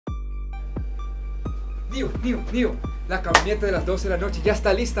Neal, la camioneta de las 12 de la noche ya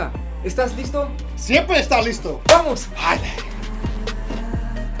está lista. ¿Estás listo? Siempre está listo. ¡Vamos! ¡Vale!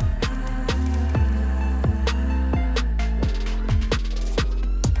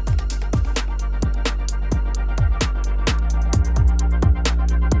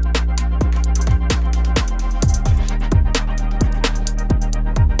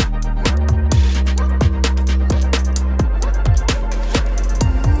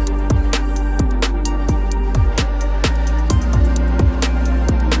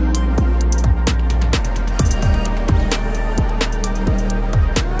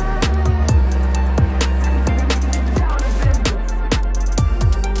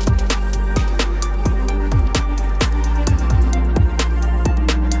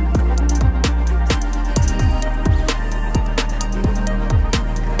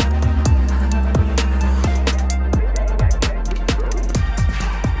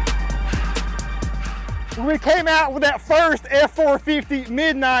 We came out with that first F450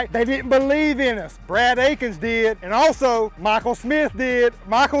 midnight. They didn't believe in us. Brad Akins did, and also Michael Smith did.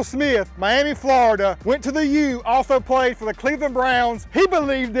 Michael Smith, Miami, Florida, went to the U, also played for the Cleveland Browns. He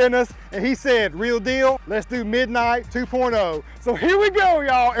believed in us, and he said, real deal, let's do midnight 2.0. So here we go,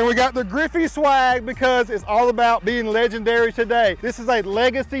 y'all, and we got the Griffey swag because it's all about being legendary today. This is a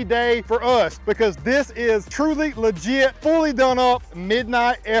legacy day for us because this is truly legit, fully done up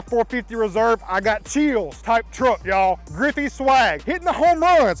midnight F450 reserve. I got chills type truck, y'all. Griffey swag, hitting the home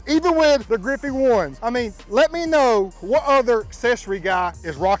runs, even with the Griffey ones. I mean, let me know what other accessory guy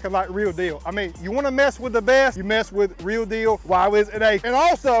is rocking like real deal. I mean, you want to mess with the best, you mess with real deal. Why is it Akins? And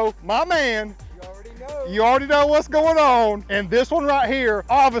also, my man, you already know what's going on. And this one right here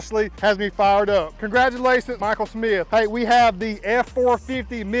obviously has me fired up. Congratulations, Michael Smith. Hey, we have the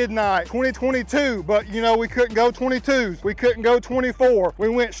F450 Midnight 2022, but you know, we couldn't go 22s. We couldn't go 24. We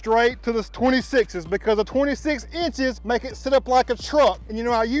went straight to the 26s because the 26 inches make it sit up like a truck. And you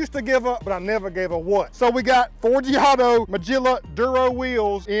know, I used to give up, but I never gave a what. So we got Forgiato Magilla Duro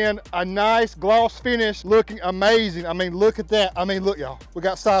wheels in a nice gloss finish, looking amazing. I mean, look at that. I mean, look, y'all, we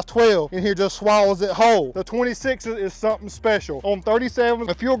got size 12 in here, just swallows it whole. The 26s is something special. On 37,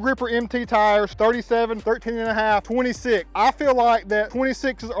 the fuel gripper MT tires, 37, 13.5, 26. I feel like that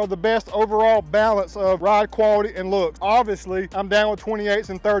 26s are the best overall balance of ride quality and looks. Obviously, I'm down with 28s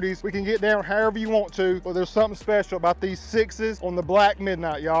and 30s. We can get down however you want to, but there's something special about these 6s on the black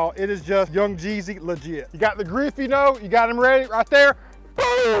midnight, y'all. It is just Young Jeezy legit. You got the Griffey note, you got them ready right there.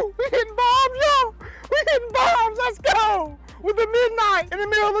 Boom! We hitting bombs, y'all! We hitting bombs, let's go! With the midnight in the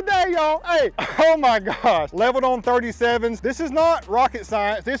middle of the day, y'all. Hey, oh my gosh. Leveled on 37s. This is not rocket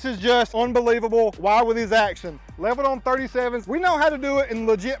science. This is just unbelievable. Why with these action? Leveled on 37s. We know how to do it in a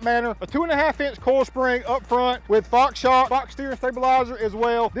legit manner. A 2.5-inch coil spring up front with Fox shock, Fox steering stabilizer as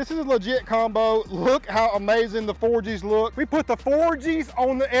well. This is a legit combo. Look how amazing the 4Gs look. We put the 4Gs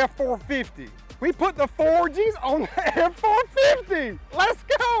on the F450. We put the 4Gs on the F450. Let's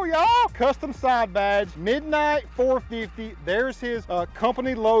go, y'all. Custom side badge, Midnight 450. There's his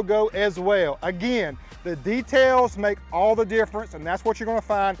company logo as well. Again, the details make all the difference, and that's what you're gonna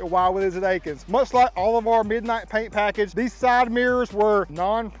find at Why With Is It Akins. Much like all of our midnight paint package, these side mirrors were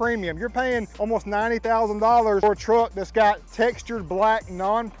non-premium. You're paying almost $90,000 for a truck that's got textured black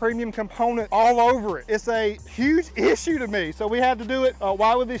non-premium component all over it. It's a huge issue to me. So we had to do it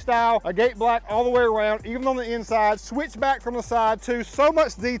Why With These style, a gate black all the way around, even on the inside, switch back from the side too. So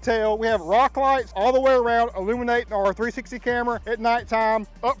much detail. We have rock lights all the way around, illuminating our 360 camera at nighttime.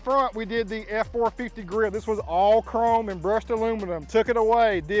 Up front, we did the F450 grill. This was all chrome and brushed aluminum. Took it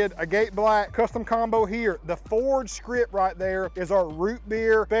away, did a gate black custom combo here. The Ford script right there is our root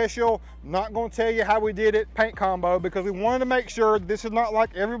beer special. Not gonna tell you how we did it, paint combo, because we wanted to make sure this is not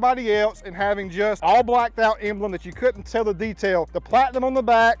like everybody else and having just all blacked out emblem that you couldn't tell the detail. The platinum on the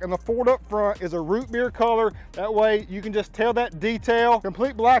back and the Ford up front is a root beer color. That way you can just tell that detail.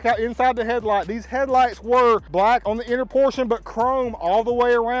 Complete blackout inside the headlight. These headlights were black on the inner portion, but chrome all the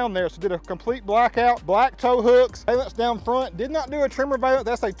way around there. So did a complete blackout. Black tow hooks, valence down front. Did not do a trimmer valance.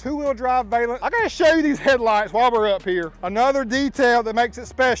 That's a 2-wheel drive valance. I gotta show you these headlights while we're up here. Another detail that makes it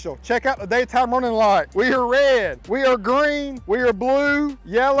special. Check out the daytime running light. We are red, we are green, we are blue,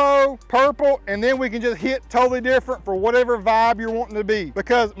 yellow, purple, and then we can just hit totally different for whatever vibe you're wanting to be.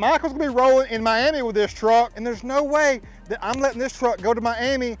 Because Michael's gonna be rolling in Miami with this truck, and there's no way that I'm letting this truck go to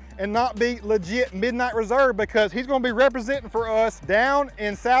Miami and not be legit midnight reserve, because he's gonna be representing for us down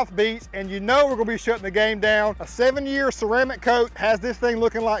in South Beach, and you know we're gonna be shutting the game down. A 7-year ceramic coat has this thing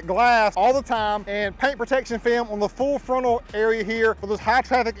looking like glass all the time, and paint protection film on the full frontal area here for those high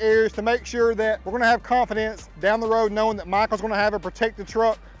traffic areas to make sure that we're gonna have confidence down the road knowing that Michael's gonna have a protected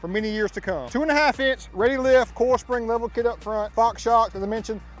truck for many years to come. 2.5-inch ready lift, coil spring level kit up front, Fox shocks, as I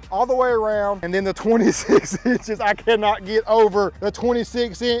mentioned, all the way around, and then the 26 inches. I cannot get over the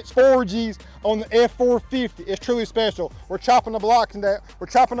 26-inch 4Gs on the F450. It's truly special. We're chopping the block down. We're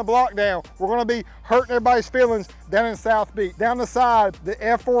chopping the block down. We're gonna be hurting everybody's feelings down in South Beach. Down the side, the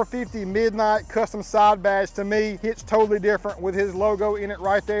F450 Midnight custom side badge to me hits totally different with his logo in it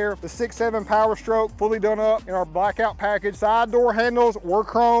right there. The 6.7 power stroke, fully done up in our blackout package. Side door handles were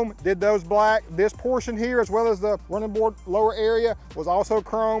chrome, did those black. This portion here, as well as the running board lower area, was also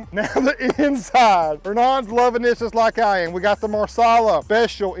chrome. Now the inside, Hernan's loving this just like I am. We got the Marsala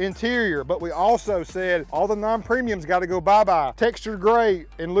special interior, but we also said all the non-premiums got to go bye-bye. Textured gray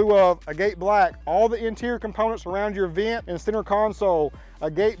in lieu of a gate black. All the interior components around your vent and center console,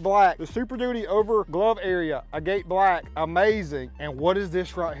 a gate black. The Super Duty over glove area, a gate black, amazing. And what is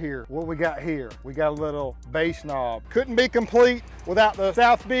this right here? What we got here? We got a little bass knob. Couldn't be complete without the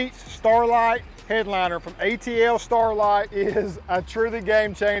South Beach Starlight headliner from ATL. Starlight is a truly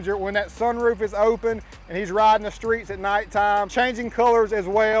game changer when that sunroof is open and he's riding the streets at nighttime. Changing colors as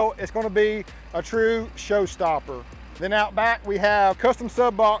well. It's gonna be a true showstopper. Then out back we have custom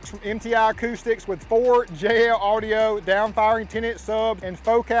sub box from MTI Acoustics with 4 JL audio, downfiring 10-inch subs, and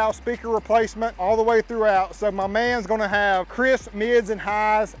focal speaker replacement all the way throughout. So my man's gonna have crisp mids and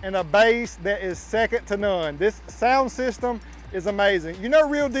highs and a bass that is second to none. This sound system is amazing. You know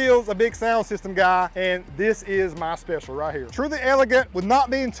Real Deal's a big sound system guy, and this is my special right here. Truly elegant with not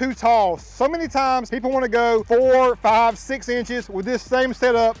being too tall. So many times people want to go 4, 5, 6 inches with this same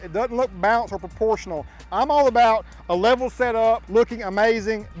setup. It doesn't look balanced or proportional. I'm all about a level setup, looking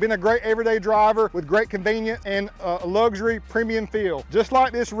amazing, being a great everyday driver with great convenience and a luxury premium feel. Just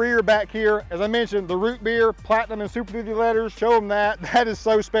like this rear back here, as I mentioned, the root beer, platinum and Super Duty letters, show them that. That is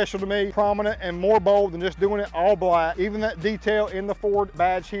so special to me. Prominent and more bold than just doing it all black. Even that detail in the Ford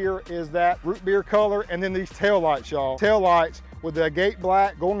badge here is that root beer color, and then these tail lights, y'all. Tail lights with the gate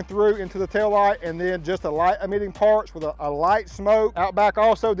black going through into the tail light, and then just a light emitting parts with a light smoke. Out back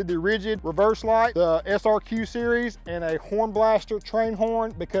also did the rigid reverse light, the SRQ series, and a horn blaster train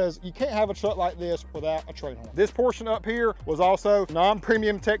horn, because you can't have a truck like this without a train horn. This portion up here was also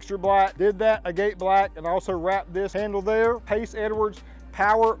non-premium texture black. Did that a gate black, and also wrapped this handle there. Pace Edwards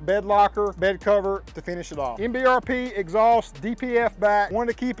power bed locker, bed cover to finish it off. MBRP exhaust, DPF back.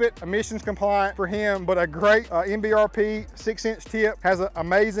 Wanted to keep it emissions compliant for him, but a great MBRP 6-inch tip.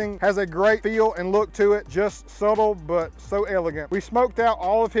 Has a great feel and look to it. Just subtle, but so elegant. We smoked out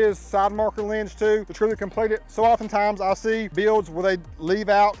all of his side marker lens too to truly complete it. So oftentimes I see builds where they leave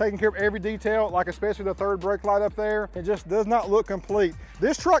out taking care of every detail, like especially the third brake light up there. It just does not look complete.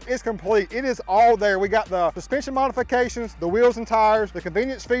 This truck is complete. It is all there. We got the suspension modifications, the wheels and tires, the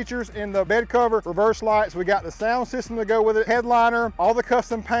convenience features in the bed cover, reverse lights. We got the sound system to go with it, headliner, all the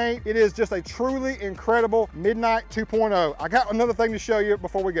custom paint. It is just a truly incredible Midnight 2.0. I got another thing to show you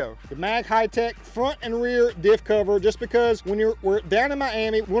before we go. The Mag High-Tech front and rear diff cover, just because when we're down in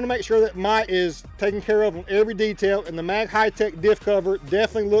Miami, we want to make sure that Mike is taken care of on every detail, and the Mag High-Tech diff cover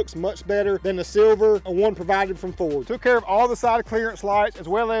definitely looks much better than the silver one provided from Ford. Took care of all the side clearance lights, as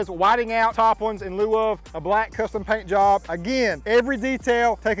well as whiting out top ones in lieu of a black custom paint job. Again, every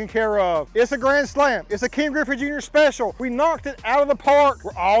detail taken care of. It's a grand slam. It's a Ken Griffey Jr. special. We knocked it out of the park.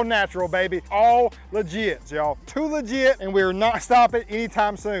 We're all natural, baby. All legit, y'all. Too legit, and we're not stopping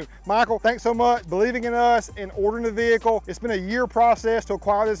anytime soon. Michael, thanks so much believing in us and ordering the vehicle. It's been a year process to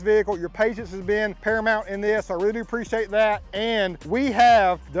acquire this vehicle. Your patience has been paramount in this. I really do appreciate that. And we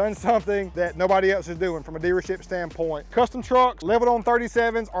have done something that nobody else is doing from a dealership standpoint. Custom trucks, leveled on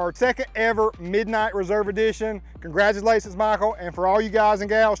 37s, our second ever Midnight Reserve Edition. Congratulations, Michael. And for all you guys and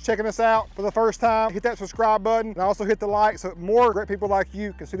gals checking us out for the first time, hit that subscribe button and also hit the like so more great people like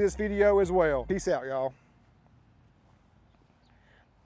you can see this video as well. Peace out, y'all.